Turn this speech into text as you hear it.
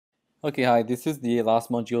Okay, hi, this is the last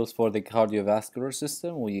modules for the cardiovascular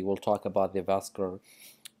system. We will talk about the vascular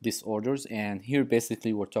disorders, and here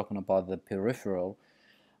basically we're talking about the peripheral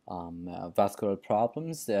vascular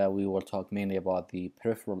problems. We will talk mainly about the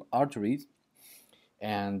peripheral arteries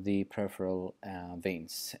and the peripheral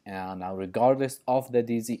veins. And now, regardless of the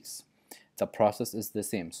disease, the process is the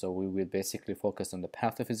same. So we will basically focus on the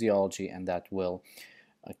pathophysiology, and that will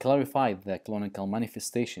clarify the clinical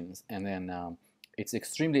manifestations, and then it's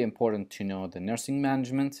extremely important to know the nursing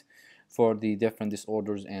management for the different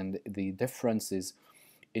disorders and the differences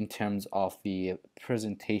in terms of the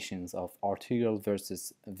presentations of arterial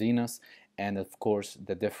versus venous, and of course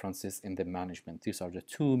the differences in the management. These are the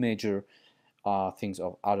two major things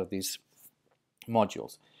out of these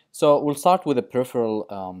modules. So we'll start with the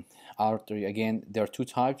peripheral artery. Again, there are two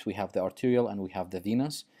types. We have the arterial and we have the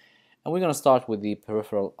venous. And we're going to start with the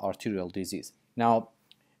peripheral arterial disease. Now,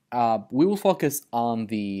 we will focus on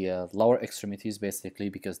the lower extremities basically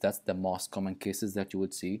because that's the most common cases that you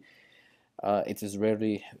would see. It is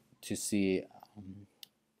rarely to see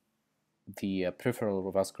the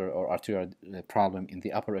peripheral vascular or arterial problem in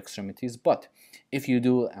the upper extremities, but if you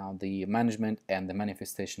do, the management and the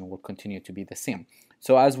manifestation will continue to be the same.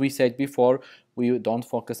 So as we said before, we don't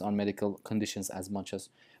focus on medical conditions as much as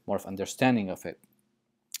more of understanding of it,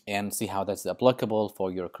 and see how that's applicable for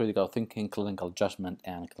your critical thinking, clinical judgment,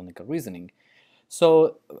 and clinical reasoning.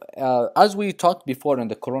 So as we talked before in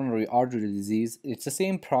the coronary artery disease, it's the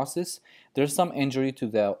same process. There's some injury to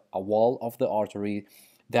the wall of the artery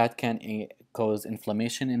that can cause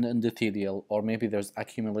inflammation in the endothelial, or maybe there's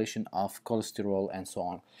accumulation of cholesterol and so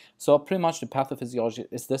on. So pretty much the pathophysiology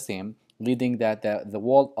is the same, leading that the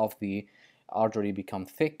wall of the artery become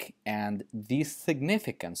thick, and the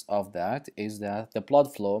significance of that is that the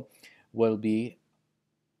blood flow will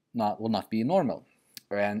not be normal,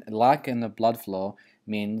 and lack in the blood flow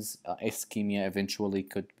means ischemia eventually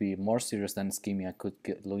could be more serious than ischemia, could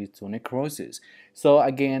lead to necrosis. So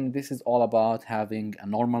again, this is all about having a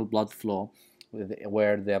normal blood flow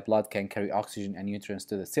where the blood can carry oxygen and nutrients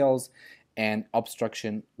to the cells, and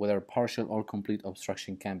obstruction, whether partial or complete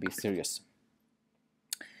obstruction, can be serious.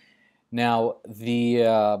 Now,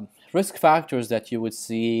 the risk factors that you would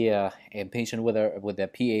see in patient with a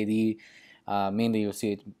PAD, mainly you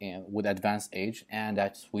see it with advanced age, and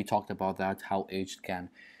that's, we talked about that, how age can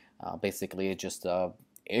basically just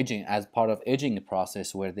aging, as part of aging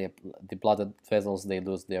process, where the blood vessels, they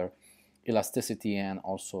lose their elasticity, and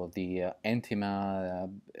also the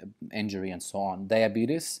intima injury and so on.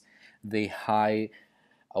 Diabetes, the high,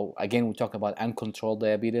 again we talk about uncontrolled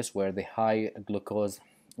diabetes, where the high glucose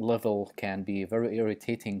level can be very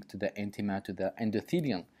irritating to the intima, to the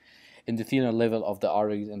endothelial level of the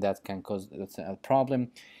arteries, and that can cause a problem.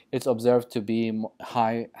 It's observed to be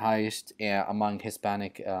highest among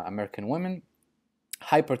Hispanic American women.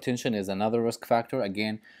 Hypertension is another risk factor,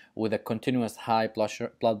 again with a continuous high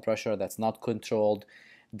blood pressure that's not controlled.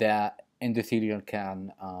 The endothelium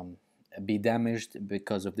can be damaged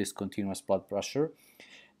because of this continuous blood pressure.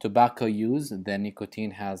 Tobacco use, the nicotine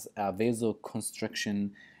has a vasoconstriction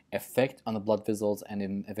effect on the blood vessels, and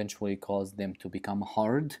then eventually cause them to become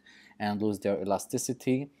hard and lose their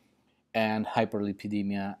elasticity. And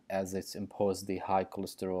hyperlipidemia, as it's imposed the high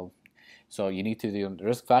cholesterol. So you need to do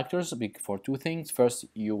risk factors for two things. First,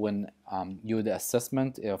 when you do the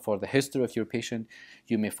assessment for the history of your patient,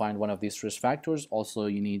 you may find one of these risk factors. Also,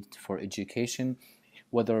 you need for education,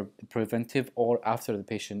 whether preventive or after the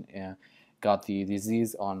patient got the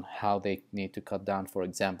disease, on how they need to cut down, for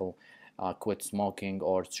example, quit smoking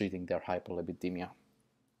or treating their hyperlipidemia.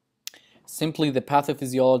 Simply the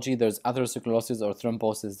pathophysiology, there's atherosclerosis or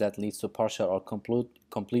thrombosis that leads to partial or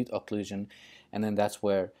complete occlusion, and then that's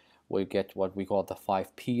where we get what we call the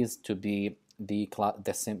 5 P's to be the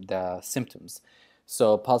symptoms.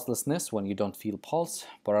 So pulselessness, when you don't feel pulse;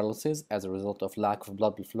 paralysis as a result of lack of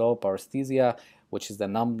blood flow; paresthesia, which is the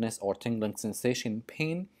numbness or tingling sensation;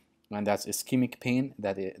 pain, and that's ischemic pain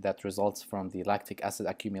that results from the lactic acid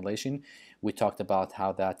accumulation. We talked about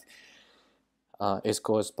how that is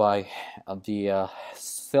caused by the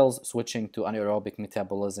cells switching to anaerobic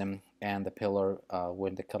metabolism, and the pallor,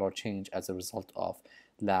 when the color change as a result of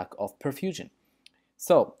lack of perfusion.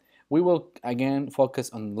 So we will again focus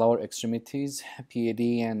on lower extremities, PAD,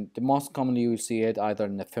 and the most commonly you will see it either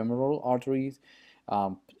in the femoral arteries,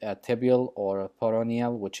 tibial or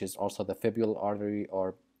peroneal, which is also the fibular artery,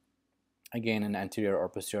 or again in anterior or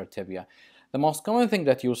posterior tibia. The most common thing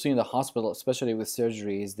that you'll see in the hospital, especially with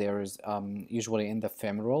surgery, is there is usually in the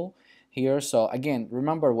femoral here. So again,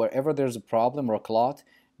 remember, wherever there's a problem or a clot,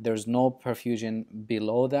 there's no perfusion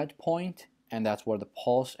below that point, and that's where the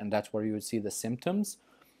pulse, and that's where you would see the symptoms.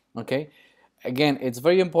 Okay, again, it's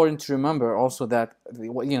very important to remember also that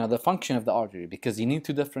the function of the artery, because you need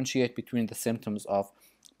to differentiate between the symptoms of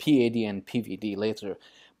PAD and PVD later.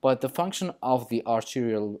 But the function of the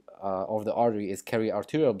arterial of the artery is carry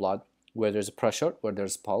arterial blood where there's pressure, where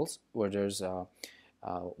there's pulse, where there's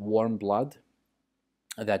warm blood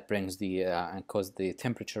that brings the and cause the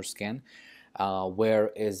temperature skin, where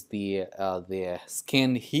is the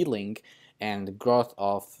skin healing and growth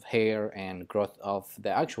of hair and growth of the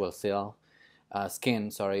actual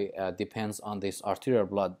skin, depends on this arterial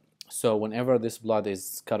blood. So whenever this blood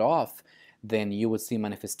is cut off, then you would see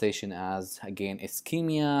manifestation as, again,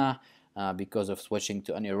 ischemia. Because of switching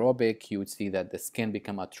to anaerobic, you would see that the skin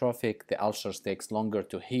become atrophic, the ulcers takes longer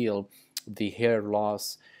to heal, the hair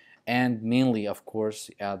loss, and mainly, of course,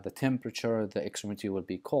 the temperature, the extremity will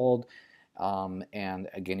be cold, and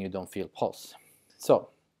again, you don't feel pulse. So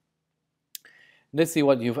let's see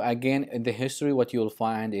what you've, again, in the history, what you'll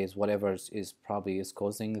find is whatever is probably is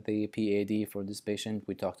causing the PAD for this patient.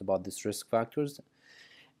 We talked about these risk factors.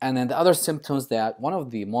 And then the other symptoms, that one of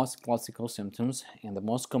the most classical symptoms and the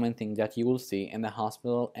most common thing that you will see in the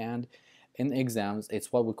hospital and in exams,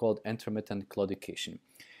 it's what we call intermittent claudication.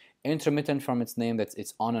 Intermittent, from its name, that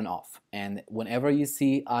it's on and off. And whenever you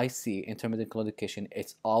see IC, intermittent claudication,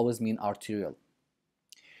 it's always mean arterial.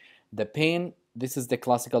 The pain, this is the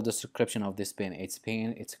classical description of this pain. It's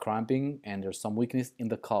pain, it's cramping, and there's some weakness in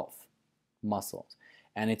the calf muscles.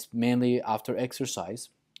 And it's mainly after exercise.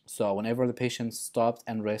 So whenever the patient stops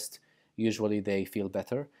and rests, usually they feel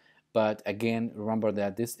better. But again, remember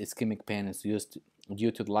that this ischemic pain is used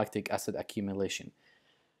due to lactic acid accumulation.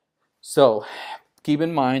 So keep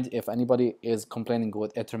in mind, if anybody is complaining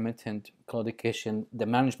with intermittent claudication, the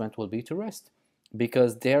management will be to rest,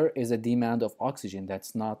 because there is a demand of oxygen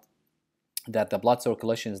that the blood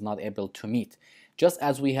circulation is not able to meet. Just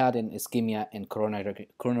as we had in ischemia in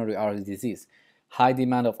coronary artery disease. High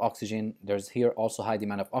demand of oxygen, there's here also high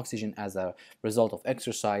demand of oxygen as a result of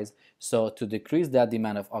exercise. So to decrease that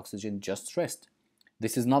demand of oxygen, just rest.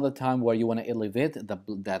 This is not the time where you want to elevate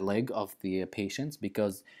that leg of the patients,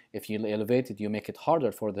 because if you elevate it, you make it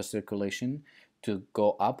harder for the circulation to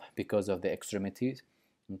go up because of the extremities.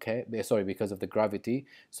 Okay, sorry, because of the gravity.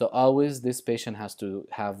 So always this patient has to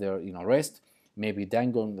have their rest, maybe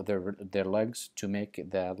dangle their legs to make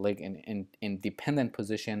the leg in independent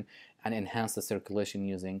position and enhance the circulation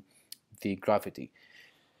using the gravity.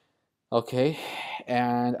 Okay,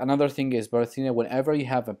 and another thing is barythenia. Whenever you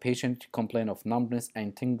have a patient complain of numbness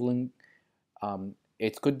and tingling,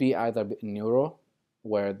 it could be either neuro,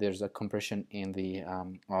 where there's a compression in the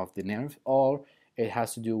of the nerve, or it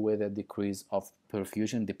has to do with a decrease of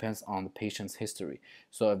perfusion, depends on the patient's history.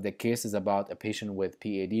 So if the case is about a patient with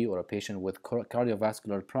PAD or a patient with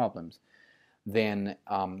cardiovascular problems, then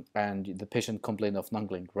and the patient complained of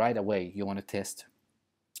numbing, right away you want to test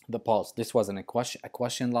the pulse. This wasn't a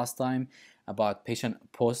question last time about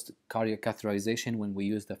patient post cardiac catheterization when we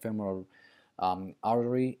used the femoral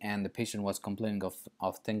artery, and the patient was complaining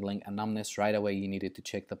of tingling and numbness. Right away you needed to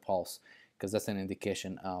check the pulse, because that's an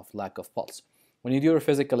indication of lack of pulse. When you do a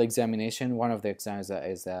physical examination, one of the exams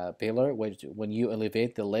is a Pallor, which when you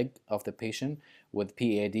elevate the leg of the patient with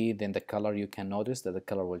PAD, then the color, you can notice that the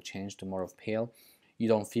color will change to more of pale. You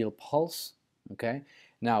don't feel pulse, okay?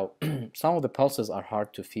 Now, some of the pulses are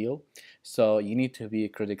hard to feel, so you need to be a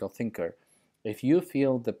critical thinker. If you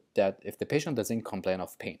feel that if the patient doesn't complain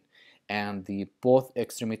of pain and both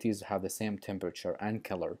extremities have the same temperature and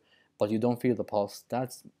color, but you don't feel the pulse,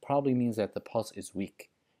 that probably means that the pulse is weak,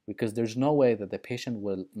 because there's no way that the patient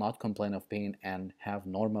will not complain of pain and have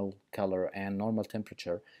normal color and normal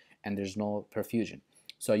temperature and there's no perfusion.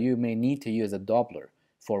 So you may need to use a Doppler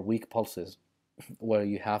for weak pulses, where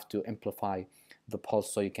you have to amplify the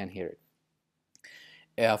pulse so you can hear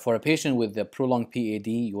it. For a patient with the prolonged PAD,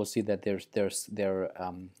 you will see that due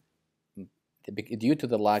to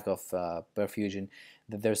the lack of perfusion,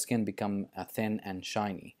 that their skin become thin and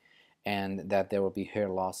shiny, and that there will be hair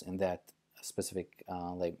loss in that specific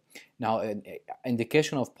leg. Now, an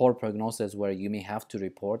indication of poor prognosis, where you may have to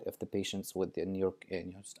report if the patient's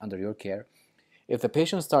under your care, if the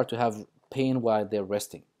patients start to have pain while they're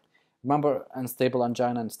resting. Remember unstable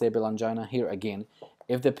angina and stable angina here again.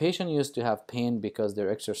 If the patient used to have pain because they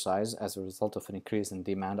exercise as a result of an increase in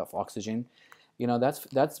demand of oxygen,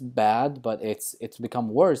 that's bad, but it's become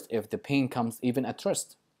worse if the pain comes even at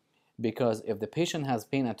rest. Because if the patient has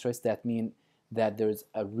pain at rest, that means that there's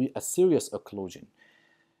a serious occlusion.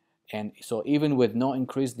 And so even with no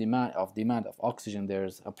increased demand of oxygen,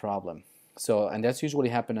 there's a problem. So, and that's usually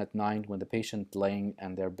happen at night when the patient laying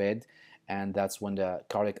in their bed, and that's when the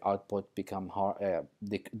cardiac output become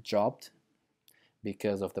dropped,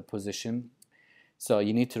 because of the position. So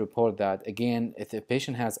you need to report that. Again, if the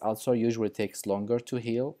patient has ulcer, usually takes longer to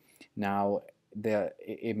heal. Now,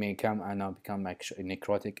 it may become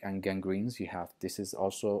necrotic and gangrenes. This is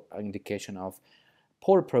also an indication of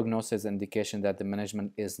poor prognosis, indication that the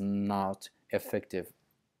management is not effective,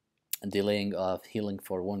 delaying of healing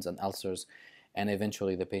for wounds and ulcers, and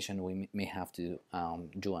eventually the patient may have to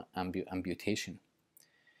do an amputation.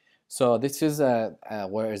 So this is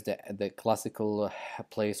where is the classical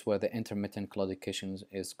place where the intermittent claudication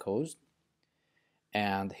is caused,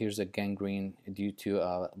 and here's a gangrene due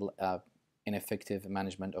to ineffective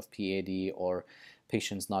management of PAD, or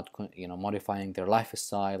patients not modifying their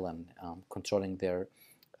lifestyle and controlling their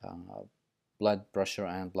blood pressure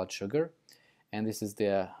and blood sugar. And this is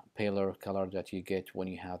the paler color that you get when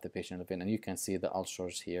you have the patient living, and you can see the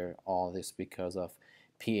ulcers here. All this because of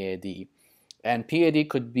PAD. And PAD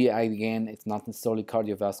could be, again, it's not necessarily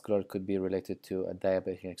cardiovascular, it could be related to a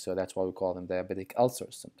diabetic, so that's why we call them diabetic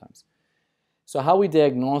ulcers sometimes. So how we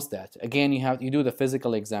diagnose that? Again, you do the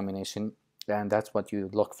physical examination, and that's what you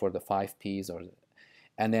look for, the 5 Ps,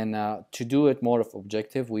 and then to do it more of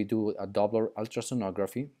objective, we do a Doppler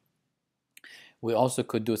ultrasonography. We also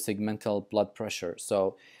could do segmental blood pressure.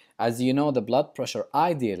 So as you know, the blood pressure,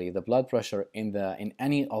 ideally the blood pressure in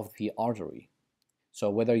any of the artery, so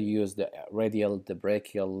whether you use the radial, the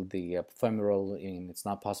brachial, the femoral, it's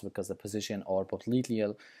not possible because of the position, or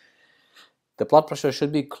popliteal, the blood pressure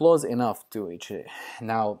should be close enough to each.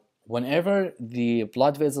 Now, whenever the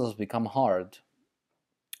blood vessels become hard,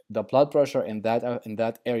 the blood pressure in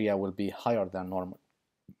that area will be higher than normal.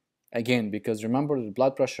 Again, because remember, the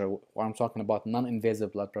blood pressure, what I'm talking about,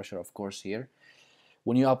 non-invasive blood pressure, of course, here.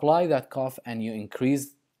 When you apply that cuff and you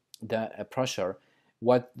increase the pressure,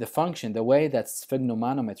 the way that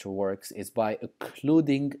sphygmomanometer works is by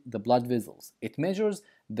occluding the blood vessels. It measures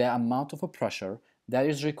the amount of a pressure that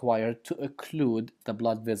is required to occlude the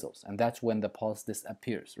blood vessels, and that's when the pulse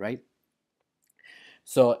disappears, right?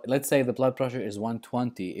 So let's say the blood pressure is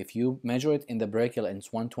 120. If you measure it in the brachial and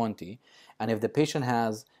it's 120, and if the patient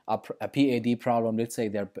has a PAD problem, let's say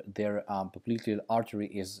their popliteal artery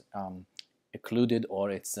is occluded, or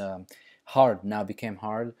it's hard, now became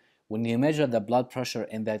hard, when you measure the blood pressure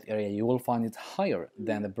in that area, you will find it higher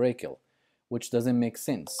than the brachial, which doesn't make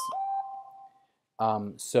sense.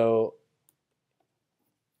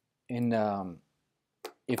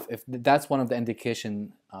 If that's one of the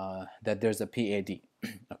indication that there's a PAD,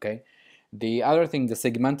 okay. The other thing, the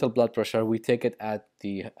segmental blood pressure, we take it at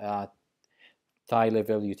the thigh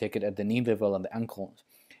level, you take it at the knee level and the ankle.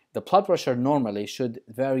 The blood pressure normally should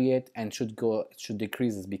vary and should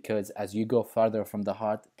decrease, because as you go farther from the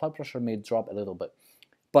heart, blood pressure may drop a little bit.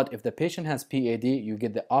 But if the patient has PAD, you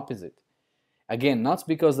get the opposite. Again, not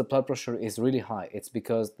because the blood pressure is really high, it's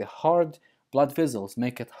because the hard blood vessels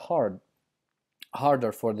make it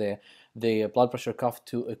harder for the blood pressure cuff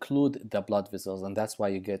to occlude the blood vessels, and that's why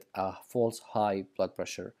you get a false high blood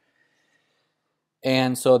pressure.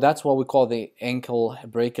 And so that's what we call the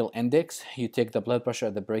Ankle-Brachial Index. You take the blood pressure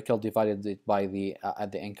at the brachial, divided it by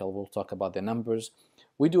at the ankle. We'll talk about the numbers.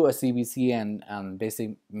 We do a CBC and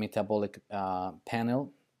basic metabolic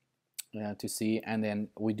panel to see, and then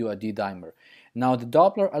we do a D-dimer. Now the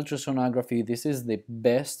Doppler ultrasonography, this is the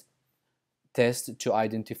best test to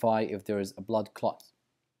identify if there is a blood clot,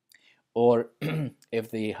 or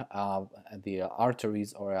if the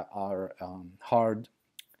arteries are hard,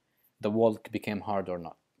 the wall became hard or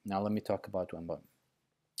not. Now let me talk about one by one.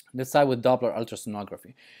 Let's start with Doppler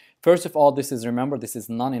ultrasonography. First of all, remember, this is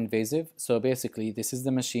non-invasive. So basically, this is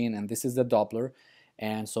the machine and this is the Doppler.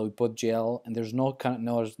 And so we put gel, and there's no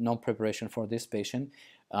preparation for this patient.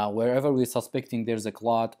 Wherever we're suspecting there's a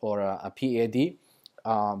clot or a PAD,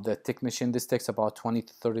 the technician, this takes about 20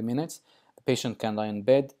 to 30 minutes. The patient can lie in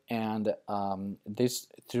bed, and this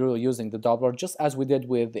through using the Doppler, just as we did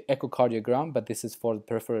with the echocardiogram, but this is for the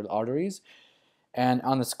peripheral arteries. And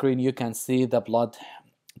on the screen you can see the blood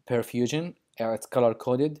perfusion. It's color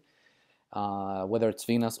coded, whether it's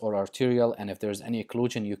venous or arterial, and if there's any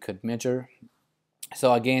occlusion you could measure.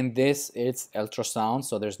 So again, it's ultrasound,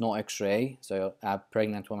 so there's no X-ray. So a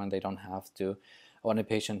pregnant woman, they don't have to, or a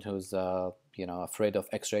patient who's afraid of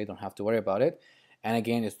X-ray, don't have to worry about it. And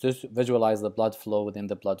again, it's just visualize the blood flow within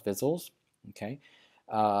the blood vessels. Okay,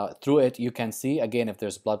 through it you can see, again, if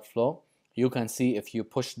there's blood flow. You can see if you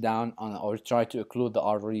push down on or try to occlude the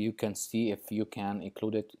artery, you can see if you can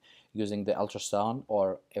occlude it using the ultrasound,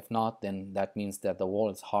 or if not, then that means that the wall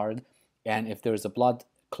is hard. And if there is a blood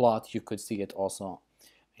clot, you could see it also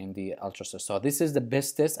in the ultrasound. So this is the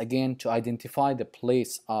best test, again, to identify the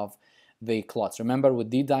place of the clots. Remember, with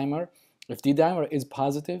D-dimer, If D dimer is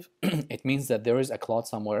positive, it means that there is a clot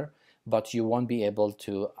somewhere, but you won't be able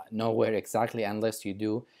to know where exactly unless you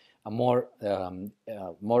do a more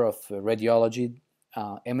of radiology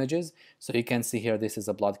images. So you can see here, this is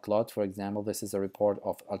a blood clot, for example. This is a report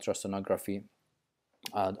of ultrasonography,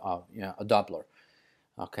 a Doppler.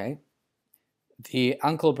 Okay. The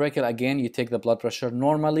ankle brachial, again, you take the blood pressure.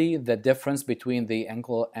 Normally, the difference between the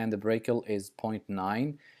ankle and the brachial is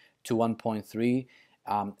 0.9 to 1.3.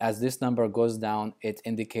 As this number goes down, it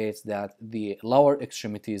indicates that the lower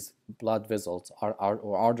extremities blood vessels,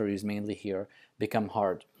 or arteries mainly here, become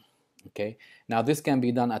hard. Okay. Now, this can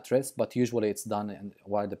be done at rest, but usually it's done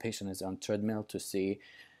while the patient is on treadmill to see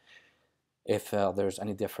if there's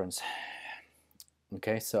any difference.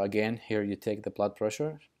 Okay. So again, here you take the blood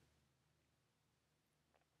pressure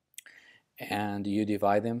and you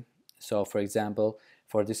divide them. So for example,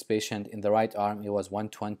 for this patient in the right arm, it was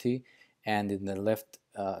 120, and in the left,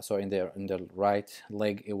 in the right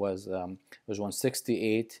leg, it was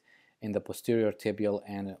 168. In the posterior tibial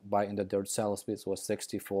and in the dorsalis it was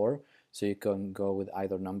 64. So you can go with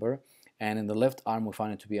either number. And in the left arm, we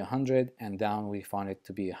found it to be 100, and down we found it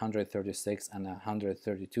to be 136 and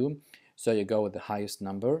 132. So you go with the highest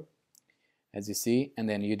number, as you see, and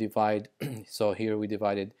then you divide. So here we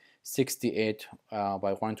divided 68 by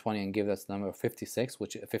 120 and give us the number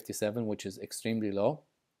 57, which is extremely low,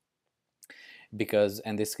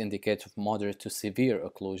 and this indicates moderate to severe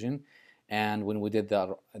occlusion. And when we did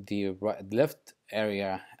the left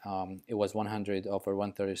area, it was 100 over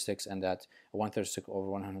 136, and that 136 over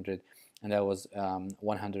 100, and that was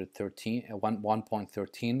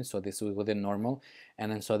 1.13. So this was within normal, and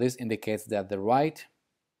then so this indicates that the right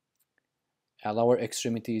lower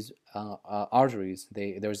extremities arteries,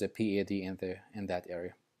 there's a PAD in that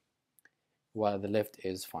area, while the left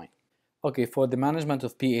is fine. Okay, for the management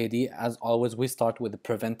of PAD, as always, we start with the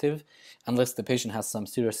preventive, unless the patient has some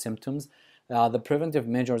serious symptoms. The preventive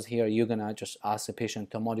measures here, you're gonna just ask the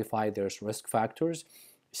patient to modify their risk factors.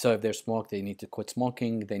 So if they smoke, they need to quit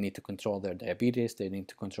smoking, they need to control their diabetes, they need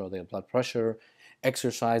to control their blood pressure,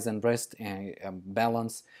 exercise and rest and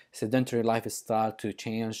balance, sedentary lifestyle to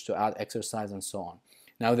change, to add exercise, and so on.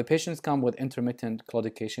 Now, the patients come with intermittent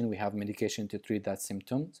claudication. We have medication to treat that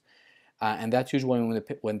symptoms, and that's usually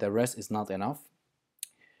when the rest is not enough.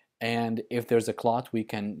 And if there's a clot, we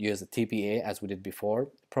can use a TPA as we did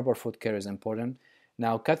before. Proper foot care is important.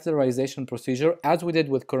 Now, catheterization procedure, as we did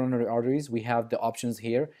with coronary arteries, we have the options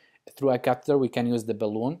here. Through a catheter, we can use the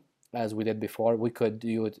balloon, as we did before. We could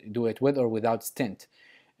do it with or without stent.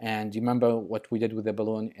 And you remember what we did with the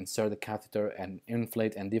balloon: insert the catheter and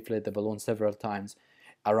inflate and deflate the balloon several times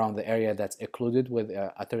around the area that's occluded with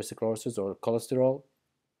atherosclerosis or cholesterol.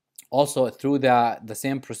 Also, through the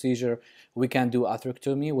same procedure, we can do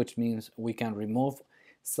atherectomy, which means we can remove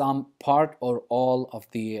some part or all of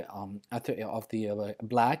the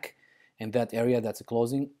black in that area that's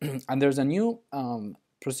closing. And there's a new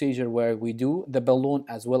procedure where we do the balloon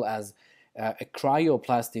as well as a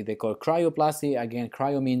cryoplasty. They call it cryoplasty. Again,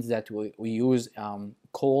 cryo means that we use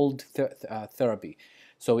cold therapy.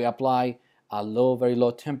 So we apply a very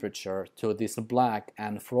low temperature to this black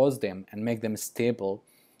and froze them and make them stable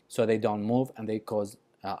so they don't move and they cause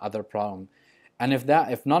other problem. And if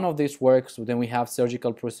none of this works, then we have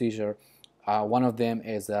surgical procedure. One of them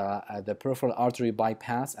is the peripheral artery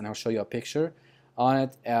bypass, and I'll show you a picture on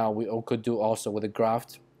it. We could do also with a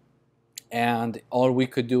graft, or we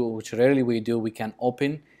could do, which rarely we do, we can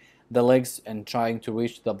open the legs and trying to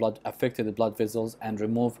reach the affected blood vessels and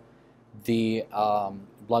remove the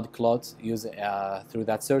blood clots through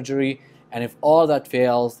that surgery. And if all that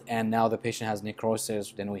fails and now the patient has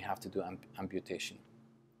necrosis, then we have to do amputation.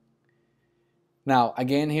 Now,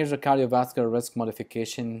 again, here's a cardiovascular risk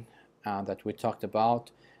modification that we talked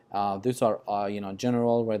about. These are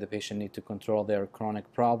general, where the patient needs to control their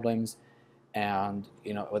chronic problems, and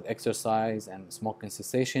with exercise and smoking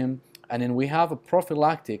cessation. And then we have a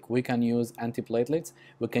prophylactic. We can use antiplatelets.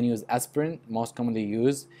 We can use aspirin, most commonly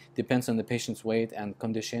used. Depends on the patient's weight and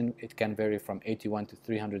condition. It can vary from 81 to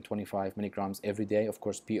 325 milligrams every day, of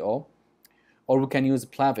course, PO. Or we can use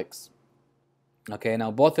Plavix. Okay,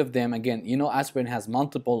 now both of them, again, aspirin has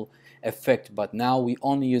multiple effects, but now we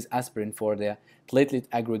only use aspirin for the platelet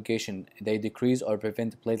aggregation. They decrease or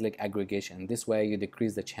prevent platelet aggregation. This way you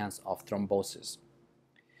decrease the chance of thrombosis.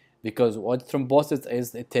 Because what thrombosis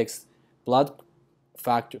is, it takes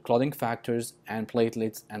clotting factors and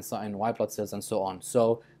platelets and white blood cells and so on.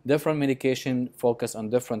 So different medication focus on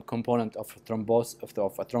different component of thrombosis,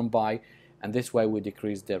 of a thrombi, and this way we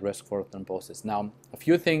decrease the risk for thrombosis. Now, a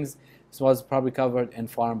few things, this was probably covered in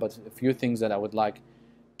pharm, but a few things that I would like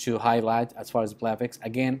to highlight as far as Plavix.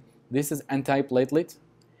 Again, This is antiplatelet,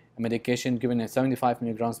 a medication given at 75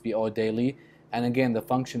 milligrams BO daily, and again the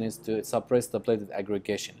function is to suppress the platelet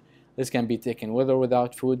aggregation. This can be taken with or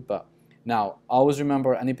without food, but now always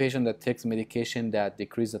remember any patient that takes medication that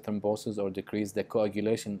decrease the thrombosis or decrease the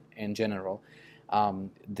coagulation in general,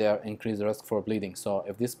 they increase the risk for bleeding. So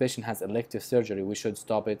if this patient has elective surgery, we should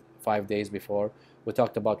stop it 5 days before. We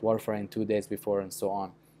talked about warfarin 2 days before, and so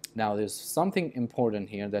on. Now there's something important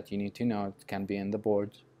here that you need to know. It can be in the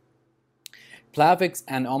board. Plavix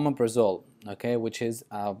and omeprazole, okay, which is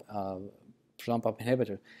a pump up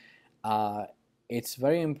inhibitor. It's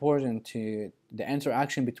very important to the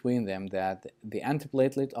interaction between them that the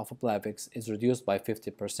antiplatelet of a Plavix is reduced by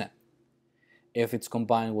 50% if it's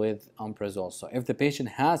combined with omeprazole. So if the patient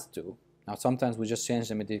has to, now sometimes we just change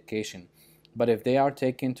the medication, but if they are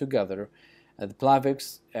taken together, the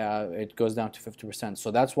Plavix, it goes down to 50%.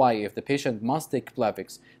 So that's why if the patient must take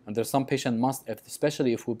Plavix, and there's some patient must,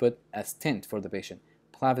 especially if we put a stent for the patient,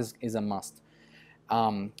 Plavix is a must.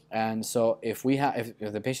 And so if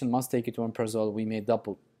the patient must take it to omeprazole, we may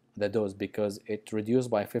double the dose because it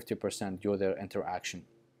reduced by 50% due to their interaction.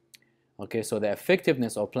 Okay, so the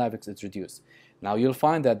effectiveness of Plavix is reduced. Now you'll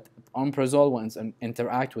find that omeprazole, once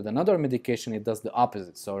interact with another medication, it does the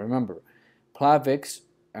opposite. So remember, Plavix,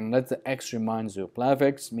 and let the X remind you,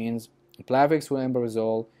 Plavix means Plavix with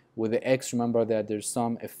omeprazole. With the X, remember that there's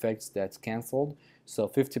some effects that's canceled. So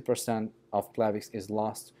 50% of Plavix is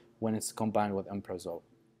lost when it's combined with omeprazole.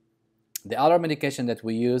 The other medication that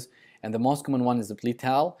we use, and the most common one, is the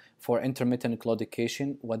Plital for intermittent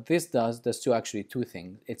claudication. What this does actually two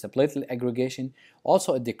things. It's a platelet aggregation.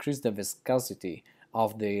 Also, it decreases the viscosity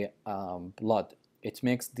of the blood. It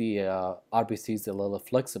makes the RBCs a little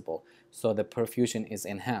flexible, so the perfusion is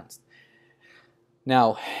enhanced.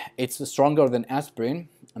 Now, it's stronger than aspirin,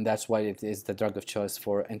 and that's why it is the drug of choice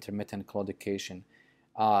for intermittent claudication.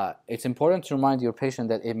 It's important to remind your patient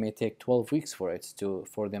that it may take 12 weeks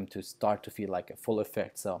for them to start to feel like a full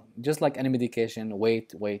effect. So just like any medication,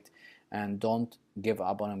 wait, and don't give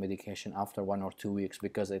up on a medication after 1 or 2 weeks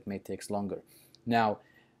because it may take longer. Now,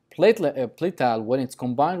 Plital, when it's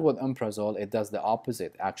combined with omeprazole, it does the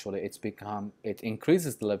opposite. Actually, it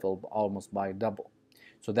increases the level almost by double.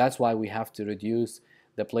 So that's why we have to reduce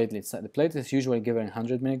the platelets. The platelet is usually given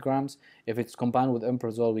 100 milligrams. If it's combined with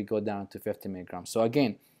omeprazole, we go down to 50 milligrams. So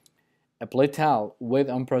again, a Plital with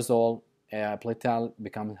omeprazole, Plital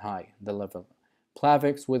becomes high, the level.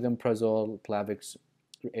 Plavix with omeprazole, Plavix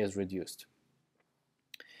is reduced.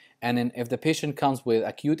 And then if the patient comes with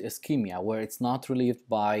acute ischemia where it's not relieved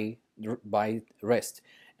by rest,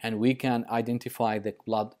 and we can identify the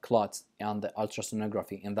blood clots on the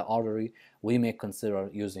ultrasonography in the artery, we may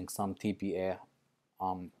consider using some TPA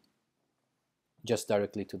just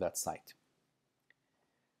directly to that site.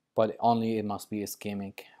 But only it must be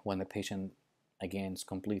ischemic when the patient, again, is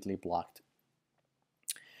completely blocked.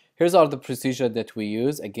 Here's all the procedure that we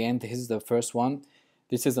use. Again, this is the first one.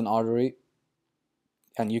 This is an artery,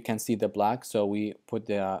 and you can see the black. So we put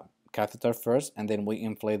the catheter first, and then we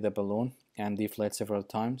inflate the balloon and deflate several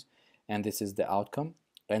times, and this is the outcome.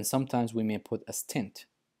 And sometimes we may put a stent,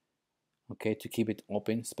 okay, to keep it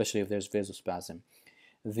open, especially if there's vasospasm.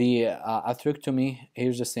 The atherectomy,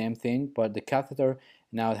 here's the same thing, but the catheter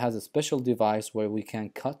now it has a special device where we can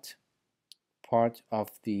cut part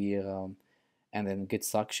of the and then get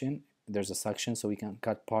suction. There's a suction, so we can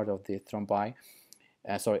cut part of the thrombi,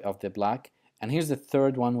 of the black. And here's the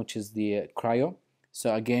third one, which is the cryo.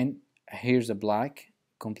 So again, here's the black,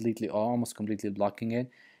 almost completely blocking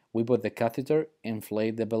it. We put the catheter,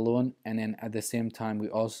 inflate the balloon, and then at the same time we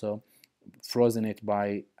also frozen it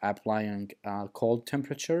by applying cold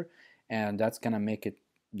temperature, and that's gonna make it,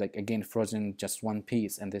 like, again, frozen just one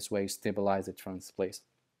piece, and this way stabilize it from its place.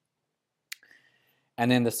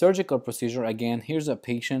 And then the surgical procedure, again, here's a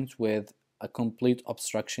patient with a complete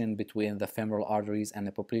obstruction between the femoral arteries and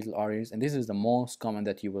the popliteal arteries, and this is the most common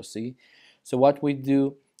that you will see. So what we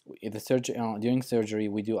do during surgery,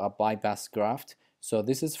 we do a bypass graft. So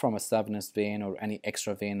this is from a saphenous vein or any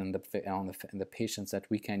extra vein in the patients that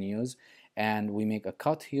we can use, and we make a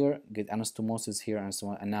cut here, get anastomosis here, and so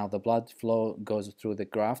on, and now the blood flow goes through the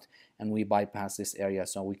graft, and we bypass this area,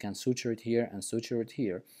 so we can suture it here and suture it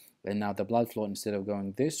here, and now the blood flow, instead of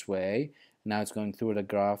going this way, now it's going through the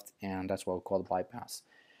graft, and that's what we call bypass.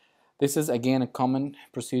 This is again a common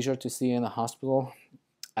procedure to see in the hospital,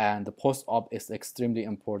 and the post-op is extremely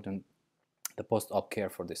important, the post-op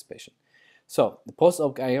care for this patient. So the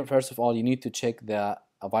post-op care, first of all, you need to check the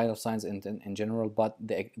vital signs in general, but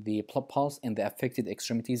the pulse in the affected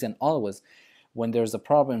extremities, and always when there's a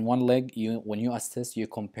problem in one leg, when you assess, you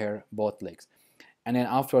compare both legs. And then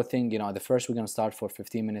after a thing, the first we're going to start for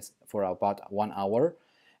 15 minutes for about 1 hour.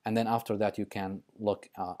 And then after that, you can look,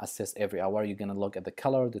 assess every hour. You're going to look at the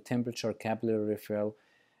color, the temperature, capillary refill,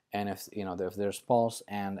 and if there's pulse,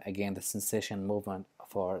 and again, the sensation movement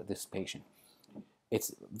for this patient.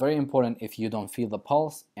 It's very important if you don't feel the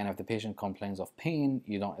pulse, and if the patient complains of pain,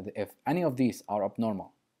 if any of these are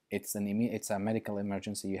abnormal, it's a medical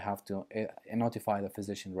emergency. You have to notify the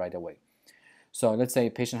physician right away. So let's say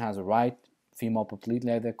a patient has a right femoral poplite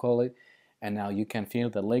leg, they call it, and now you can feel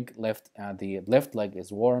the left leg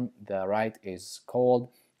is warm, the right is cold.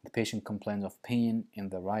 The patient complains of pain in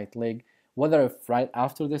the right leg, whether right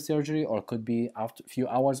after the surgery or could be after a few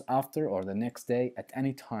hours after or the next day. At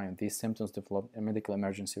any time, these symptoms develop a medical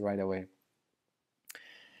emergency right away.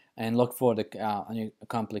 And look for the any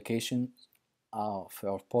complications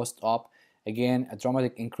for post-op. Again, a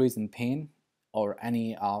dramatic increase in pain or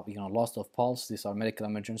any loss of pulse. These are medical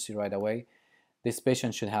emergency right away. This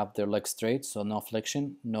patient should have their leg straight, so no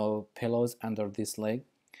flexion, no pillows under this leg.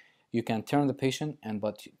 You can turn the patient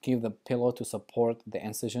but give the pillow to support the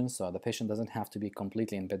incision, so the patient doesn't have to be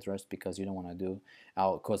completely in bed rest, because you don't want to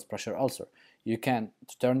cause pressure ulcer. You can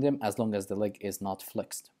turn them as long as the leg is not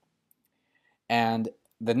flexed. And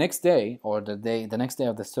the next day, or the next day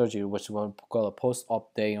of the surgery, which we'll call a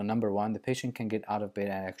post-op day on number 1, the patient can get out of bed,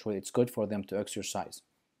 and actually it's good for them to exercise.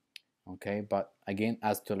 Okay, but again,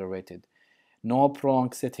 as tolerated. No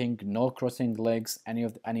prolonged sitting, no crossing legs, any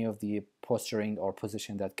of the posturing or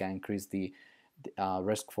position that can increase the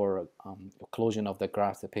risk for occlusion of the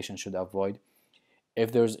graft, the patient should avoid.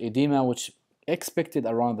 If there's edema which expected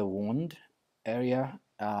around the wound area,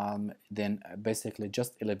 then basically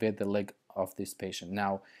just elevate the leg of this patient.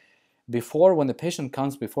 Now, when the patient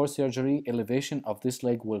comes before surgery, elevation of this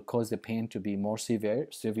leg will cause the pain to be more severe.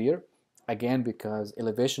 Again, because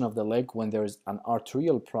elevation of the leg when there is an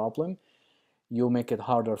arterial problem, you make it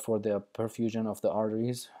harder for the perfusion of the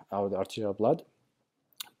arteries or the arterial blood.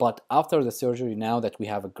 But after the surgery, now that we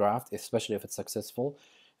have a graft, especially if it's successful,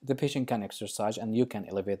 the patient can exercise, and you can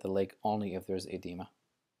elevate the leg only if there's edema.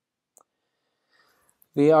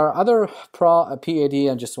 There are other PAD.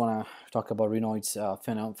 I just want to talk about Raynaud's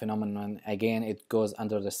phenomenon. Again, it goes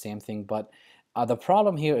under the same thing, but the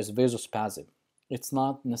problem here is vasospasm. It's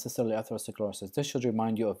not necessarily atherosclerosis. This should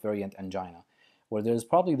remind you of variant angina, where there's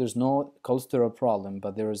no cholesterol problem,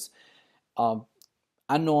 but there's for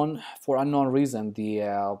unknown reason,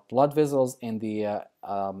 the blood vessels in the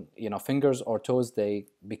fingers or toes, they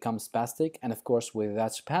become spastic, and of course with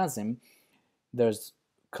that spasm, there's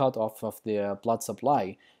cut off of the blood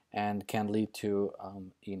supply, and can lead to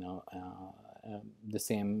the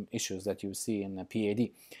same issues that you see in a PAD.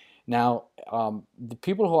 Now, the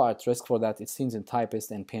people who are at risk for that, it seems in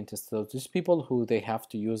typists and paintists, so these people who they have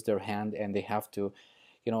to use their hand, and they have to,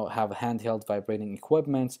 have handheld vibrating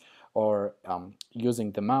equipment, or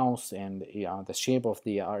using the mouse, and the shape of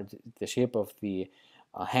the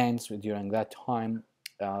hands during that time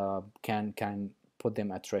can put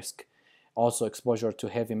them at risk. Also, exposure to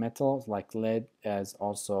heavy metals like lead is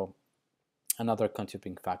also another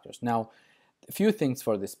contributing factors. Now, a few things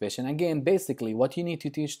for this patient. Again, basically what you need to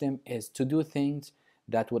teach them is to do things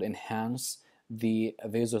that would enhance the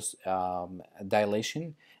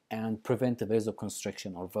vasodilation and prevent the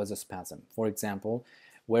vasoconstriction or vasospasm. For example,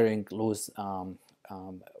 wearing loose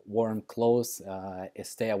warm clothes,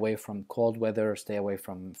 stay away from cold weather, stay away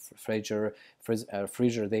from freezer.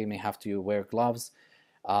 They may have to wear gloves.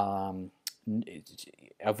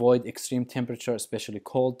 Avoid extreme temperature, especially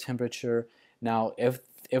cold temperature. Now, if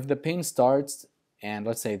the pain starts, and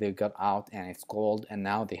let's say they got out and it's cold, and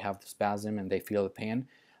now they have the spasm and they feel the pain,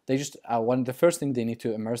 they just the first thing, they need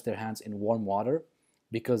to immerse their hands in warm water,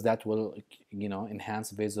 because that will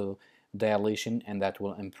enhance vasodilation, and that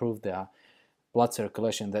will improve the blood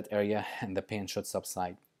circulation in that area, and the pain should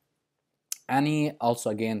subside. Also,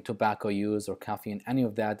 again, tobacco use or caffeine, any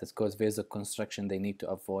of that causes vasoconstriction, they need to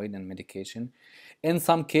avoid, and medication. In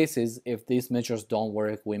some cases, if these measures don't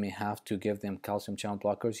work, we may have to give them calcium channel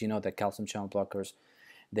blockers. The calcium channel blockers,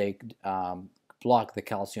 they block the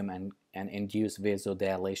calcium and induce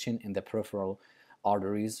vasodilation in the peripheral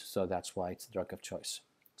arteries, so that's why it's a drug of choice.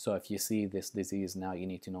 So if you see this disease now, you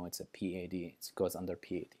need to know it's a PAD. It goes under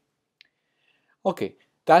PAD. Okay.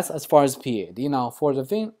 That's as far as PAD. Now, for the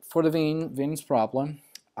venous problem,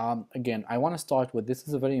 again, I want to start with, this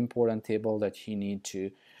is a very important table that you need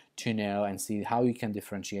to know and see how you can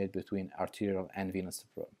differentiate between arterial and venous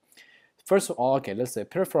problem. First of all, okay, let's say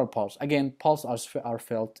peripheral pulse. Again, pulse are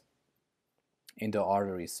felt in the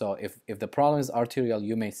arteries. So if the problem is arterial,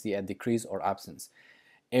 you may see a decrease or absence.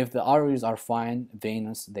 If the arteries are fine,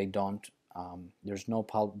 venous, they don't There's no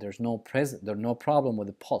problem with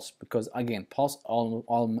the pulse, because again, pulse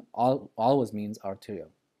always means arterial.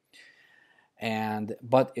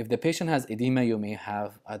 But if the patient has edema, you may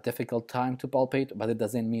have a difficult time to palpate, but it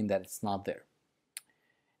doesn't mean that it's not there.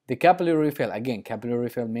 The capillary refill, again, capillary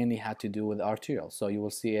refill mainly had to do with arterial, so you will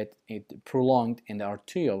see it prolonged in the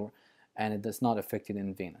arterial, and it does not affect it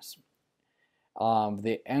in venous.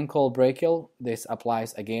 The ankle-brachial, this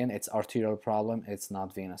applies again, it's arterial problem, it's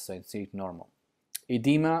not venous, so it's normal.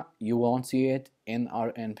 Edema, you won't see it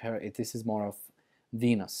this is more of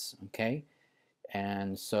venous, okay?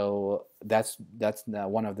 And so that's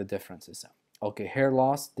one of the differences. Okay, hair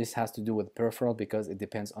loss, this has to do with peripheral because it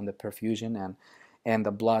depends on the perfusion, and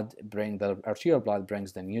the arterial blood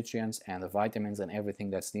brings the nutrients and the vitamins and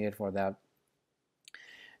everything that's needed for that,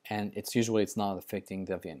 and it's not affecting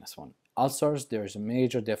the venous one. Ulcers, there's a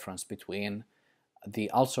major difference between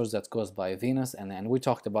the ulcers that caused by venous, and we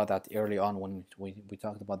talked about that early on when we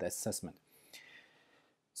talked about the assessment.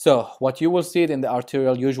 So what you will see it in the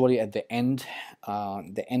arterial, usually at the end,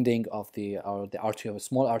 the ending of the arterial,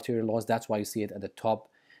 small arterial loss. That's why you see it at the top,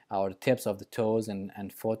 or the tips of the toes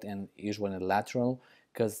and foot, and usually in the lateral,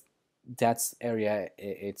 because that's area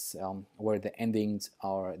it's where the endings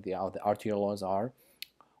or the arterial loss are.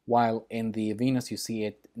 While in the venous, you see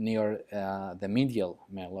it near the medial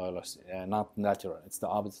malleolus, not lateral. It's the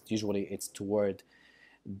opposite. Usually, it's toward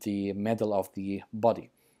the middle of the body.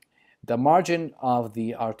 The margin of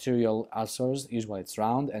the arterial ulcers, usually it's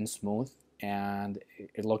round and smooth, and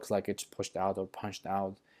it looks like it's pushed out or punched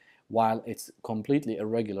out, while it's completely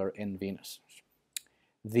irregular in venous.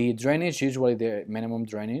 The drainage, usually the minimum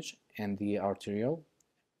drainage in the arterial,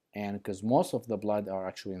 and because most of the blood are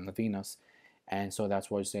actually in the venous, and so that's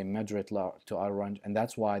why you say moderate to orange, and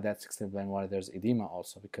that's explains why there's edema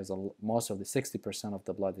also, because most of the 60% of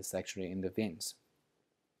the blood is actually in the veins.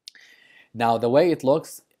 Now, the way it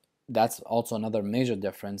looks, that's also another major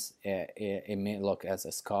difference. It may look as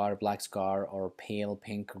a scar, black scar, or pale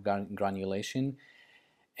pink granulation,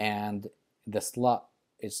 and the slough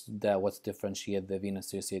is what's differentiate the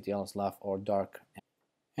venous. So you see it yellow slough or dark.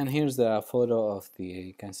 And here's the photo of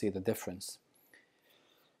you can see the difference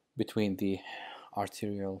between the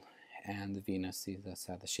arterial and the venous. See, that's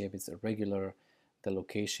how the shape is irregular, the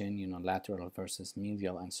location, lateral versus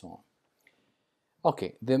medial, and so on.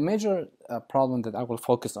 Okay, the major problem that I will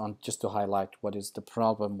focus on, just to highlight what is the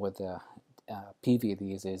problem with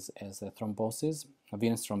PVDs, is a thrombosis, a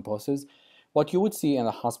venous thrombosis. What you would see in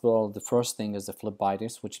the hospital, the first thing is the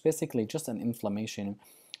phlebitis, which is basically just an inflammation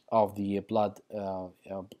of the blood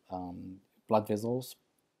vessels,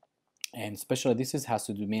 and especially this has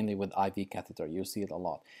to do mainly with IV catheter. You see it a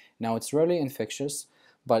lot. Now, it's rarely infectious,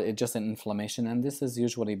 but it's just an inflammation, and this is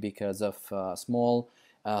usually because of small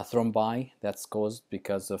thrombi that's caused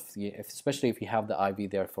because of especially if you have the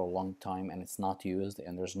IV there for a long time and it's not used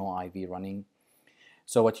and there's no IV running.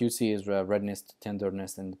 So what you see is redness,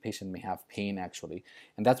 tenderness, and the patient may have pain actually,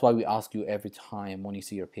 and that's why we ask you every time when you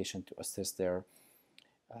see your patient to assess the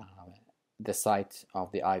site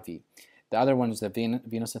of the IV. The other one is the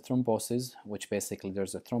venous thrombosis, which basically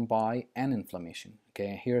there's a thrombi and inflammation.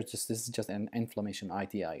 Okay, here this is just an inflammation,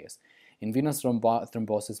 ITIS. In venous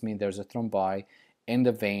thrombosis means there's a thrombi in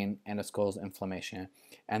the vein and it's caused inflammation.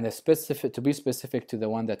 And to be specific to the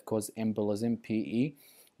one that causes embolism, PE,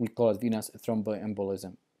 we call it venous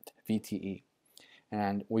thromboembolism, VTE.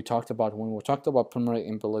 And when we talked about pulmonary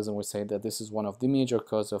embolism, we say that this is one of the major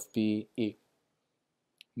causes of PE.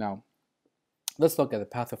 Now, let's look at the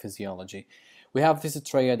pathophysiology. We have this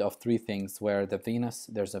triad of three things where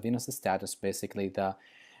there's a venous status. Basically, the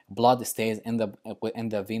blood stays in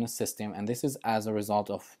the venous system, and this is as a result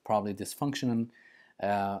of probably dysfunctional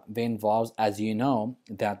vein valves. As you know,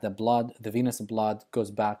 that the venous blood goes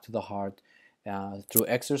back to the heart through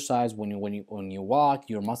exercise. When you walk,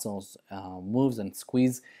 your muscles moves and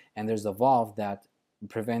squeeze, and there's a valve that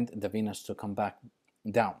prevent the venous to come back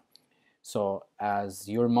down. So as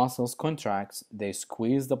your muscles contracts, they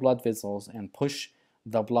squeeze the blood vessels and push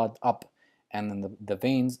the blood up, and then the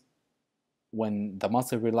veins, when the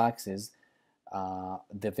muscle relaxes,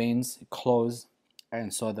 the veins close,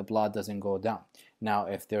 and so the blood doesn't go down. Now,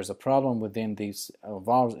 if there's a problem within these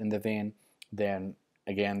valves in the vein, then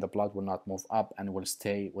again the blood will not move up and will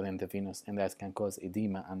stay within the venous, and that can cause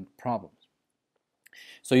edema and problems.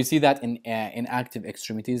 So you see that in active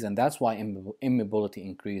extremities, and that's why immobility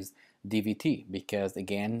increased DVT, because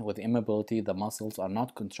again with immobility the muscles are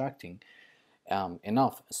not contracting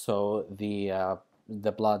enough, so the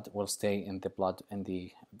blood will stay in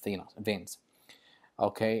the veins.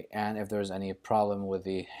 Okay, and if there's any problem with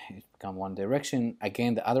it become one direction.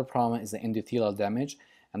 Again, the other problem is the endothelial damage,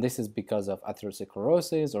 And this is because of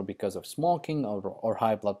atherosclerosis or because of smoking or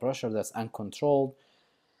high blood pressure that's uncontrolled.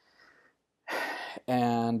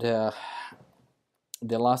 And the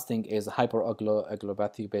last thing is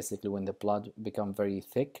hyperoxalopathy, basically when the blood becomes very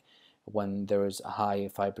thick, when there is a high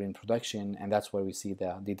fibrin production, and that's where we see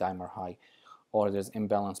the D-dimer high, or there's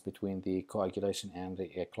imbalance between the coagulation and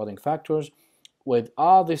the clotting factors. With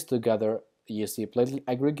all this together, you see platelet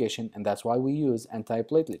aggregation, and that's why we use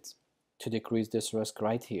antiplatelets to decrease this risk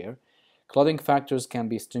right here. Clotting factors can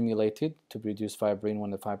be stimulated to reduce fibrin when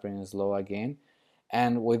the fibrin is low again,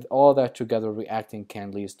 and with all that together reacting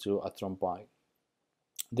can lead to a thrombi.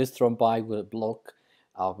 This thrombi will block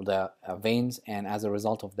the veins, and as a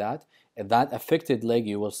result of that, that affected leg,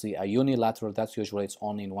 you will see a unilateral, that's usually it's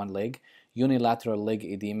only in one leg, unilateral leg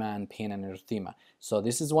edema and pain and erythema. So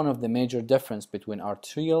this is one of the major difference between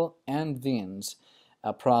arterial and veins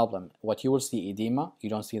problem. What you will see edema, you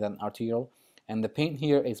don't see that in arterial, and the pain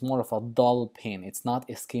here is more of a dull pain. It's not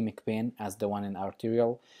ischemic pain as the one in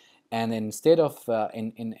arterial. And instead of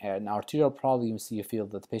in an arterial problem, you feel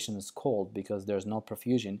that the patient is cold because there's no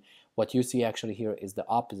perfusion. What you see actually here is the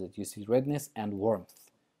opposite. You see redness and warmth.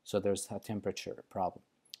 So there's a temperature problem.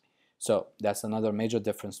 So that's another major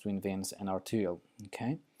difference between veins and arterial.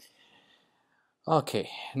 Okay. Okay.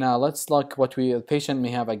 Now let's look what the patient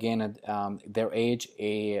may have again at their age,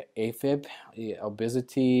 AFib,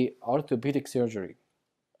 obesity, orthopedic surgery.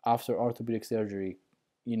 After orthopedic surgery,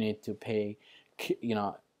 you need to pay,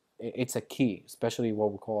 it's a key, especially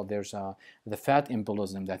what we call the fat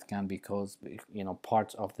embolism that can be caused,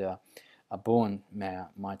 parts of the bone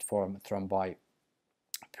might form thrombi.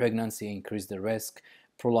 Pregnancy increase the risk,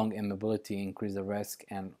 prolonged immobility increase the risk,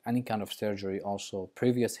 and any kind of surgery also,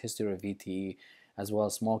 previous history of VTE, as well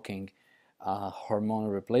as smoking, hormone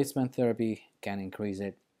replacement therapy can increase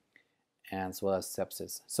it, as well as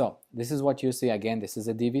sepsis. So this is what you see. Again, this is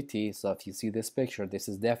a DVT. So if you see this picture, this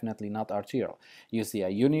is definitely not arterial. You see a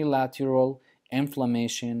unilateral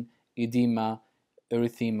inflammation, edema,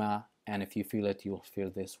 erythema, and if you feel it, you'll feel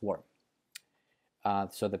this worm.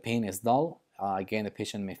 So the pain is dull. Again, the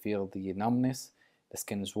patient may feel the numbness, the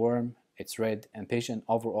skin is warm, it's red, and patient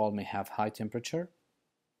overall may have high temperature,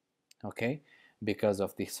 okay, because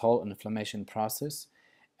of this whole inflammation process.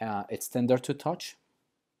 It's tender to touch.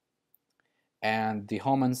 And the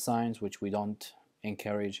Homan signs, which we don't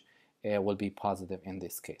encourage, will be positive in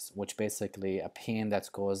this case, which basically a pain that's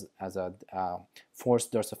caused as a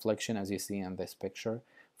forced dorsiflexion, as you see in this picture.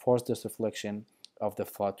 Forced dorsiflexion of the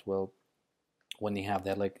foot will, when you have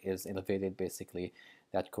the leg is elevated, basically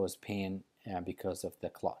that cause pain because of the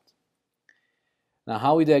clot. Now,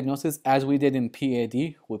 how we diagnose this, as we did in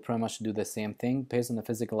PAD, we pretty much do the same thing based on the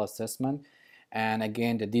physical assessment. And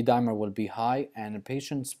again, the D-dimer will be high, and the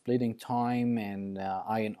patient's bleeding time and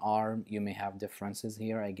INR, you may have differences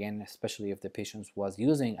here, again, especially if the patient was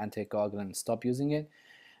using anticoagulant and stop using it.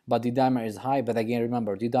 But D-dimer is high, but again,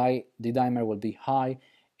 remember, D-dimer will be high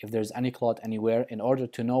if there's any clot anywhere. In order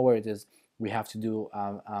to know where it is, we have to do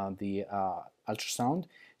the ultrasound.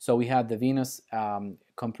 So we have the venous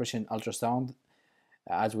compression ultrasound,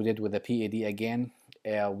 as we did with the PAD again.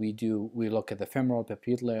 We look at the femoral,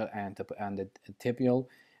 popliteal, and the tibial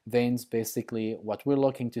veins. Basically, what we're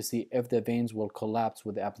looking to see if the veins will collapse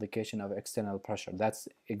with the application of external pressure. That's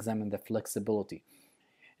examine the flexibility.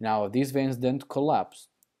 Now, if these veins didn't collapse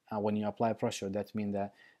when you apply pressure, that means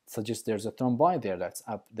that suggests there's a thrombi there that's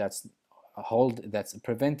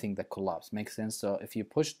preventing the collapse. Makes sense? So if you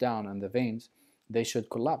push down on the veins, they should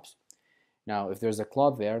collapse. Now, if there's a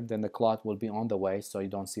clot there, then the clot will be on the way, so you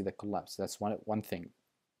don't see the collapse. That's one thing.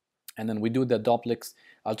 And then we do the Doppler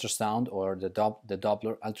ultrasound, or the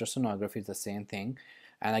Doppler ultrasonography, is the same thing.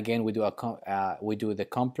 And again, we do the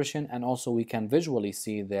compression, and also we can visually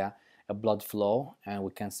see the blood flow, and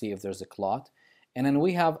we can see if there's a clot. And then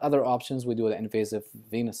we have other options. We do the invasive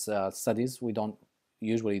venous studies. We don't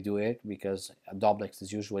usually do it because Doppler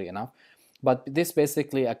is usually enough. But this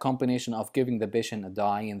basically a combination of giving the patient a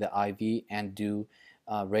dye in the IV and do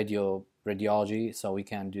radiology. So we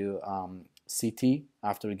can do CT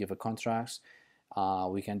after we give a contrast.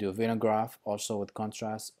 We can do a venograph also with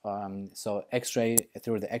contrast. So X-ray,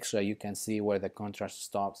 through the X-ray you can see where the contrast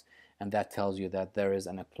stops, and that tells you that there is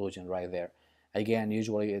an occlusion right there. Again,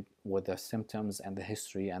 usually with the symptoms and the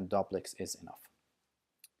history and Doppler is enough.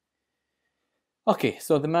 Okay,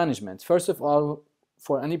 so the management. First of all,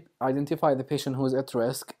 identify the patient who is at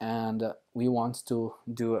risk, and we want to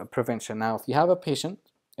do a prevention. Now, if you have a patient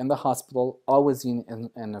in the hospital, always and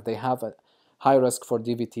if they have a high risk for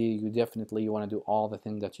DVT, you want to do all the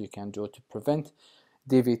things that you can do to prevent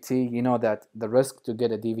DVT. You know that the risk to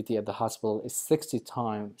get a DVT at the hospital is 60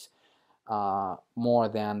 times more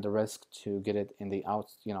than the risk to get it in the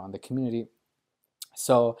in the community.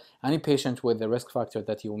 So any patient with the risk factor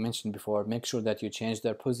that you mentioned before, make sure that you change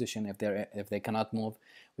their position. If they cannot move,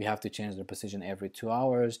 we have to change their position every 2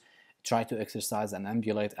 hours. Try to exercise and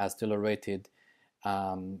ambulate as tolerated.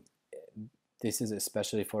 Um, this is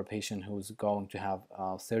especially for a patient who's going to have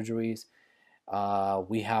surgeries.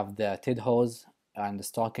 We have the TID hose and the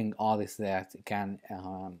stocking, all this that can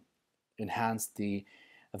enhance the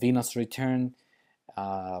venous return.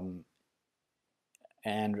 Um,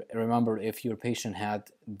 and remember, if your patient had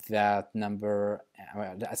that number,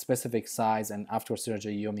 a specific size, and after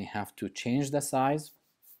surgery you may have to change the size.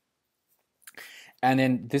 And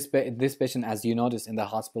then this patient, as you notice in the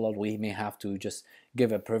hospital, we may have to just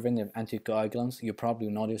give a preventive anticoagulants. You probably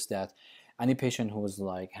notice that any patient who is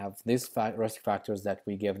like have these risk factors, that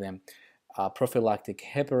we give them prophylactic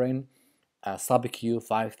heparin, sub-Q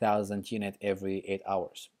 5,000 unit every 8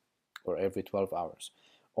 hours or every 12 hours,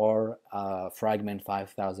 or fragment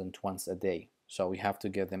 5,000 once a day. So we have to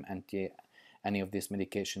give them any of this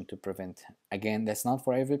medication to prevent. Again, that's not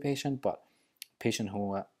for every patient, but patient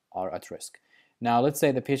who are at risk. Now, let's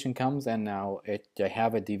say the patient comes and now they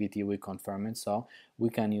have a DVT, we confirm it, so we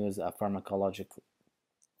can use a pharmacologic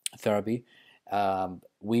therapy.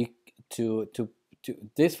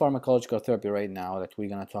 This pharmacological therapy right now that we're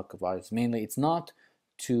going to talk about is mainly, it's not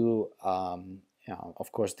to,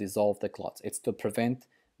 of course, dissolve the clots. It's to prevent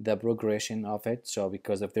the progression of it. So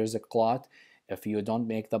because if there's a clot, if you don't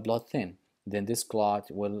make the blood thin, then this clot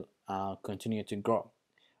will continue to grow.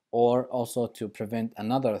 Or also to prevent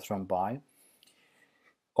another thrombi,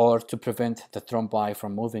 or to prevent the thrombi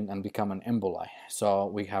from moving and become an emboli. So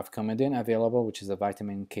we have Coumadin available, which is a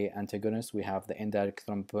vitamin K antagonist. We have the indirect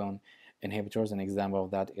thrombin inhibitors. An example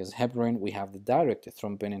of that is heparin. We have the direct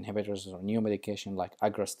thrombin inhibitors, or new medication like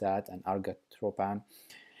agrostat and argatropan.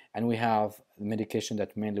 And we have medication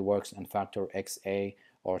that mainly works in factor XA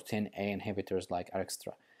or 10A inhibitors like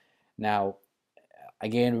Arextra. Now,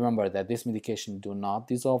 again, remember that this medication do not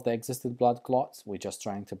dissolve the existing blood clots. We're just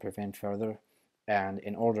trying to prevent further. And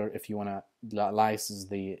in order, if you want to lyse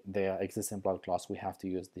the existing blood clots, we have to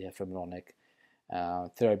use the fibrinolytic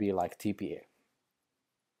therapy like TPA.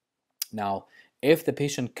 Now, if the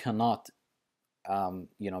patient cannot,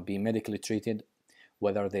 be medically treated,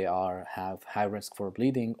 whether they have high risk for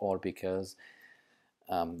bleeding or because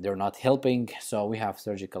they're not helping, so we have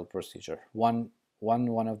surgical procedure. One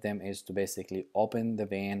of them is to basically open the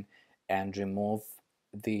vein and remove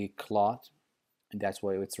the clot. And that's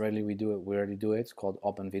why it's rarely we rarely do it. It's called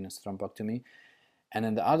open venous thrombectomy. And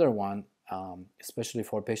then the other one, especially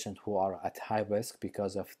for patients who are at high risk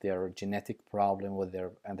because of their genetic problem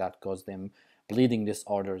and that causes them bleeding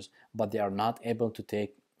disorders, but they are not able to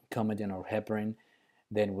take Coumadin or heparin,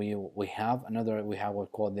 then we have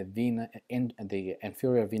what's called the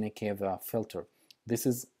inferior vena cava filter. This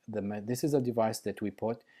is a device that we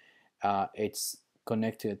put. It's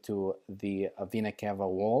connected to the vena cava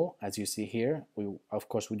wall, as you see here. Of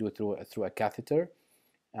course we do it through a catheter,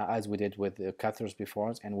 as we did with the catheters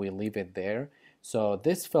before, and we leave it there. So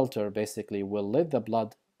this filter basically will let the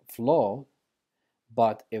blood flow,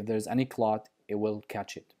 but if there's any clot, it will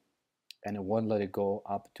catch it, and it won't let it go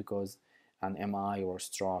up to cause an MI or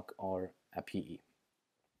stroke or a PE.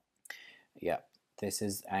 Yeah, this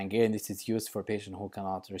is used for patients who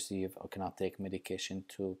cannot receive or cannot take medication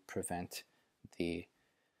to prevent the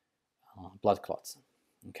blood clots.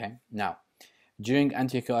 Okay, now during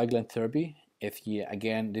anticoagulant therapy,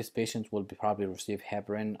 this patient will probably receive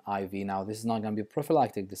heparin IV. Now this is not going to be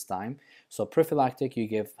prophylactic this time. So prophylactic, you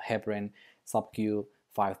give heparin sub-Q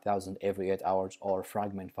 5,000 every 8 hours or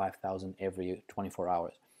fragment 5,000 every 24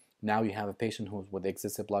 hours. Now you have a patient who's with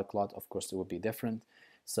existing blood clot. Of course, it will be different.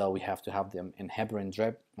 So we have to have them in heparin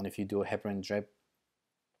drip, and if you do a heparin drip,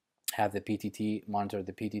 have the PTT, monitor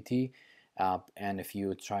the PTT, and if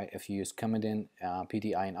you use Coumadin,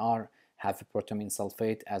 PDINR, have protamine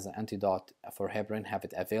sulfate as an antidote for heparin, have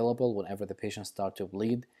it available whenever the patient starts to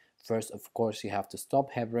bleed. First, of course, you have to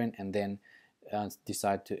stop heparin and then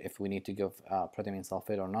decide if we need to give protamine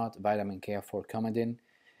sulfate or not. Vitamin K for Coumadin,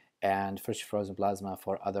 and fresh frozen plasma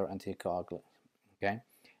for other anticoagulants. Okay.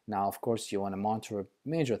 Now, of course, you want to monitor a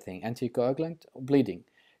major thing: anticoagulant, bleeding.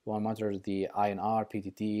 You want to monitor the INR,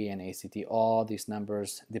 PTT, and ACT. All these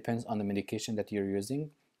numbers depends on the medication that you're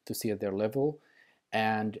using to see their level.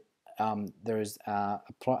 And there is a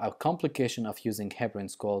complication of using heparin.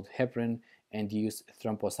 It's called heparin-induced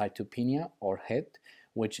thrombocytopenia, or HIT,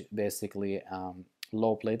 which basically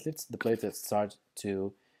low platelets. The platelets start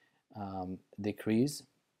to decrease.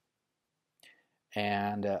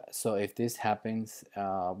 And so if this happens,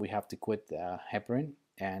 we have to quit heparin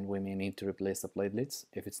and we may need to replace the platelets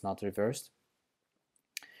if it's not reversed.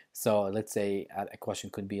 So let's say a question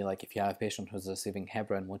could be like, if you have a patient who's receiving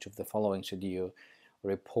heparin, which of the following should you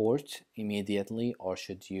report immediately, or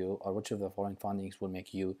which of the following findings will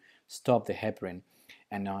make you stop the heparin?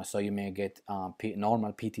 And so you may get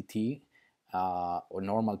normal PTT, or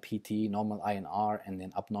normal PT, normal INR, and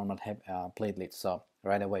then abnormal platelets. So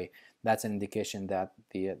right away, that's an indication that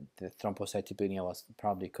the thrombocytopenia was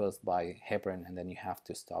probably caused by heparin, and then you have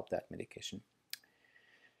to stop that medication.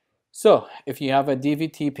 So if you have a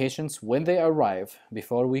DVT patients, when they arrive,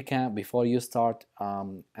 before you start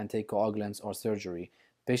anticoagulants or surgery,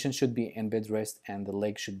 patient should be in bed rest and the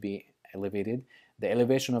leg should be elevated. The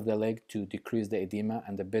elevation of the leg to decrease the edema,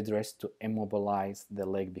 and the bed rest to immobilize the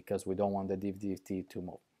leg, because we don't want the DVT to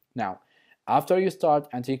move. Now, after you start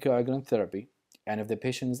anticoagulant therapy, and if the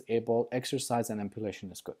patient is able, exercise and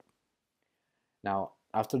ambulation is good. Now,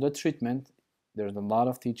 after the treatment, there's a lot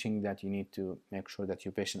of teaching that you need to make sure that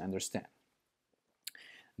your patient understand.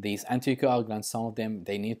 These anticoagulants, some of them,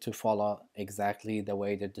 they need to follow exactly the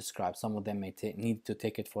way they're described. Some of them may need to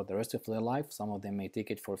take it for the rest of their life. Some of them may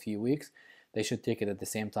take it for a few weeks. They should take it at the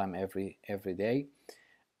same time every day.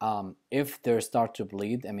 If they start to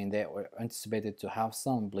bleed, I mean, they were anticipated to have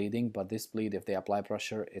some bleeding, but this bleed, if they apply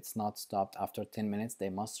pressure, it's not stopped after 10 minutes. They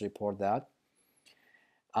must report that.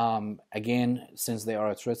 Again, since they are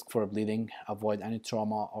at risk for bleeding, avoid any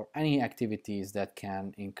trauma or any activities that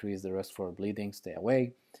can increase the risk for bleeding. Stay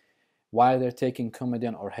away. While they're taking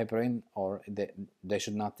Coumadin or heparin, or they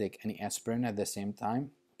should not take any aspirin at the same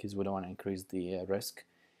time, because we don't want to increase the risk.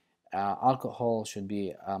 Alcohol should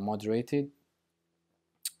be moderated,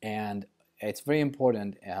 and it's very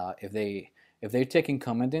important if they're taking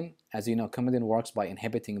Coumadin. As you know, Coumadin works by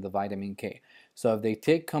inhibiting the vitamin K. So if they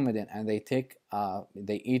take Coumadin and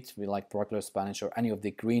they eat like broccoli, spinach, or any of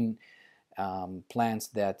the green plants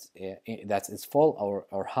that is full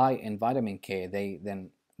or high in vitamin K,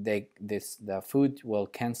 the food will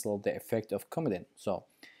cancel the effect of Coumadin. So,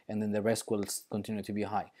 and then the risk will continue to be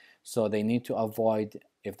high. So they need to avoid,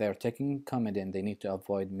 if they're taking Coumadin, they need to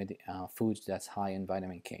avoid foods that's high in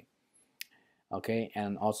vitamin K. Okay,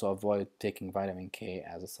 and also avoid taking vitamin K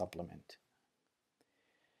as a supplement.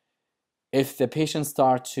 If the patient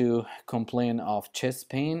start to complain of chest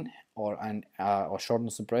pain or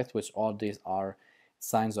shortness of breath, which all these are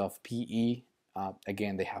signs of PE,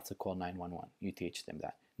 again, they have to call 911. You teach them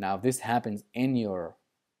that. Now, if this happens in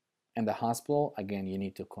the hospital, again, you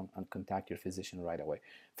need to contact your physician right away.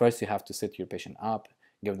 First, you have to sit your patient up,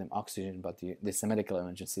 give them oxygen, but this is a medical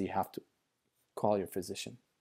emergency. You have to call your physician.